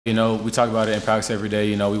You know, we talk about it in practice every day.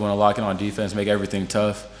 You know, we want to lock in on defense, make everything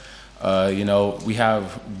tough. You know, we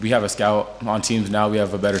have a scout on teams now. We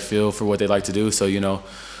have a better feel for what they like to do. So, you know,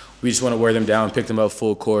 we just want to wear them down, pick them up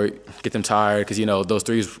full court, get them tired. Because, you know, those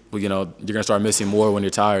threes, you know, you're going to start missing more when you're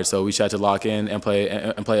tired. So we just had to lock in and play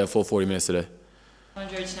a full 40 minutes today.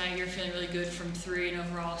 Andrej, tonight you're feeling really good from three and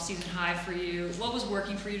overall season high for you. What was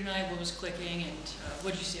working for you tonight? What was clicking? And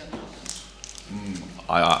what did you see on the offense?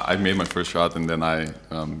 I made my first shot and then I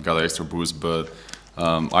got an extra boost, but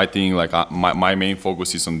I think like my main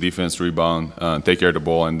focus is on defense, rebound, take care of the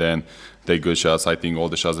ball, and then take good shots. I think all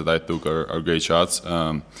the shots that I took are great shots,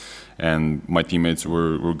 and my teammates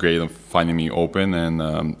were great at finding me open, and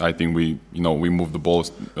I think we moved the ball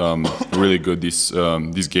really good this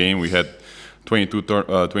game. We had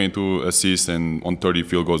 22 assists and on 30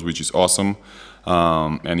 field goals, which is awesome,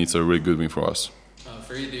 and it's a really good win for us.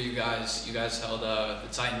 For either you guys held the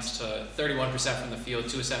Titans to 31% from the field,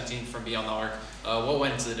 2 of 17 from beyond the arc. What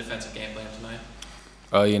went into the defensive game plan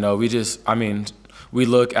tonight? You know, we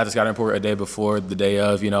look at the scouting report a day before, the day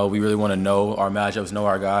of. You know, we really want to know our matchups, know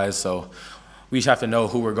our guys. So we just have to know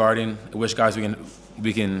who we're guarding, which guys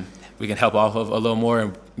we can help off of a little more.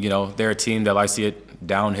 And you know, they're a team that likes to get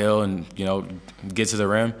downhill and get to the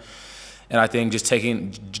rim. And I think just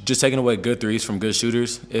taking away good threes from good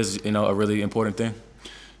shooters is a really important thing.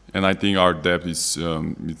 And I think our depth is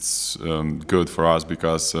good for us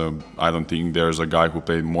because I don't think there's a guy who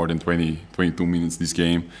played more than 22 minutes this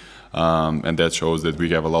game, and that shows that we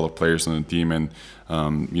have a lot of players on the team. And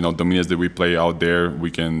the minutes that we play out there,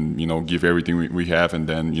 we can give everything we have, and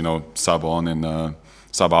then sub on and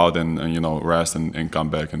sub out and rest and come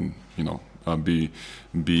back and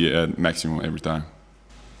be at maximum every time.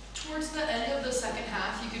 Towards the end of the second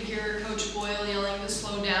half, you could hear Coach Boyle yelling to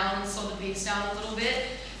slow down and slow the pace down a little bit.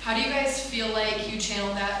 How do you guys feel like you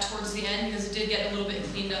channeled that towards the end? Because it did get a little bit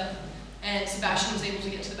cleaned up, and Sebastian was able to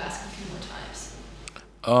get to the basket a few more times.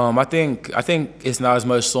 I think it's not as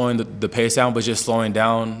much slowing the pace down, but just slowing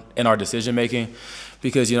down in our decision making,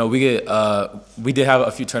 because we did have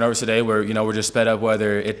a few turnovers today where we're just sped up,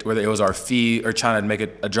 whether it was our feet or trying to make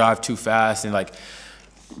a drive too fast, and like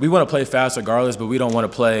we want to play fast regardless, but we don't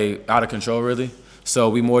want to play out of control really. So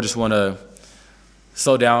we more just want to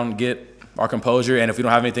slow down, get our composure, and if we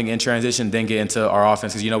don't have anything in transition, then get into our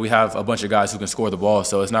offense, because we have a bunch of guys who can score the ball,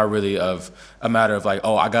 so it's not really of a matter of like,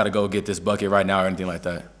 oh, I got to go get this bucket right now or anything like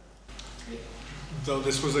that. So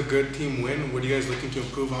this was a good team win. What are you guys looking to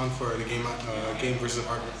improve on for the game versus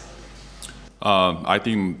Harvard? I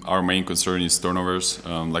think our main concern is turnovers.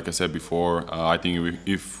 Like I said before, I think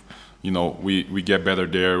if we get better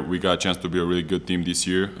there, we got a chance to be a really good team this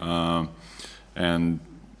year, and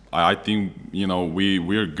I think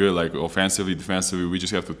we're good, like offensively, defensively. We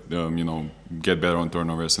just have to get better on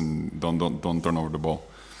turnovers and don't turn over the ball.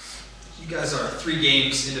 You guys are 3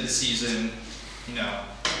 games into the season.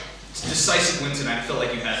 It's a decisive win tonight. I felt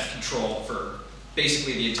like you had control for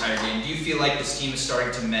basically the entire game. Do you feel like this team is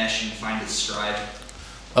starting to mesh and find its stride?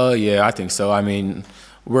 Yeah, I think so. I mean,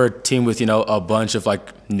 we're a team with a bunch of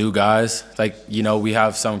like new guys. Like we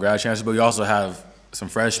have some grad transfers, but we also have some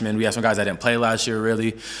freshmen. We have some guys that didn't play last year,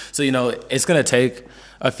 really. So, it's going to take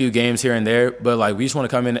a few games here and there, but, like, we just want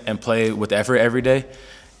to come in and play with effort every day.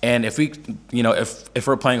 And if we, if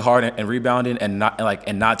we're playing hard and rebounding and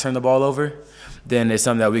not turn the ball over, then it's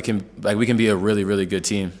something that we can be a really, really good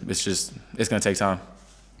team. It's going to take time.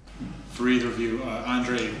 For either of you,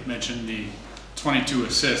 Andrej mentioned the 22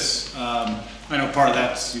 assists. I know part of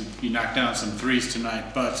that's you knocked down some threes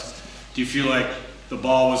tonight, but do you feel like the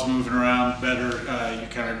ball was moving around better? You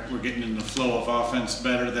kind of were getting in the flow of offense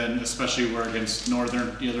better than, especially we're against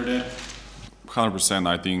Northern the other day? 100%.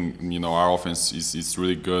 I think our offense is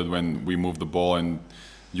really good when we move the ball, and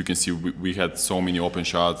you can see we had so many open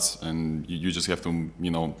shots, and you just have to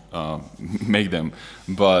make them.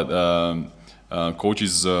 But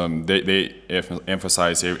coaches they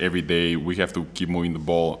emphasize every day we have to keep moving the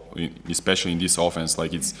ball, especially in this offense.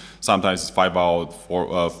 Like sometimes it's 5 out,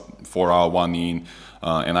 4 out, 1 in,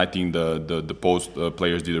 and I think the post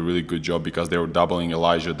players did a really good job because they were doubling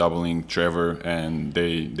Elijah, doubling Trevor, and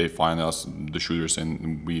they find us the shooters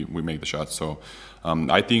and we make the shots. So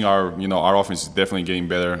I think our offense is definitely getting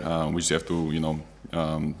better. We just have to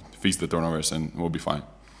fix the turnovers and we'll be fine.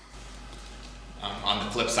 On the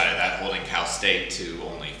flip side of that, holding Cal State to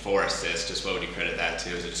only 4 assists, just what would you credit that to?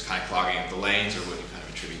 Is it just kind of clogging up the lanes, or what do you kind of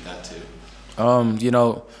attribute that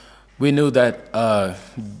to? We knew that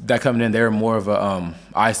that coming in, they were more of a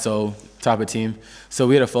ISO type of team, so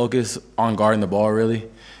we had to focus on guarding the ball really,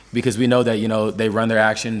 because we know that they run their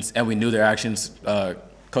actions, and we knew their actions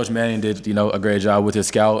Coach Manning did, a great job with his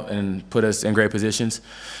scout and put us in great positions.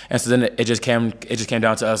 And so then it just came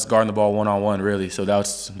down to us guarding the ball one-on-one, really. So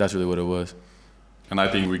that's really what it was. And I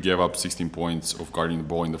think we gave up 16 points of guarding the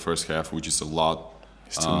ball in the first half, which is a lot.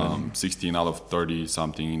 16 out of 30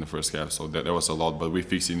 something in the first half, so that was a lot. But we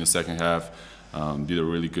fixed it in the second half. Did a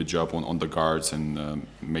really good job on the guards and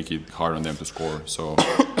make it hard on them to score. So,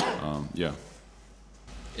 yeah.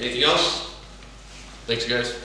 Anything else? Thanks, guys.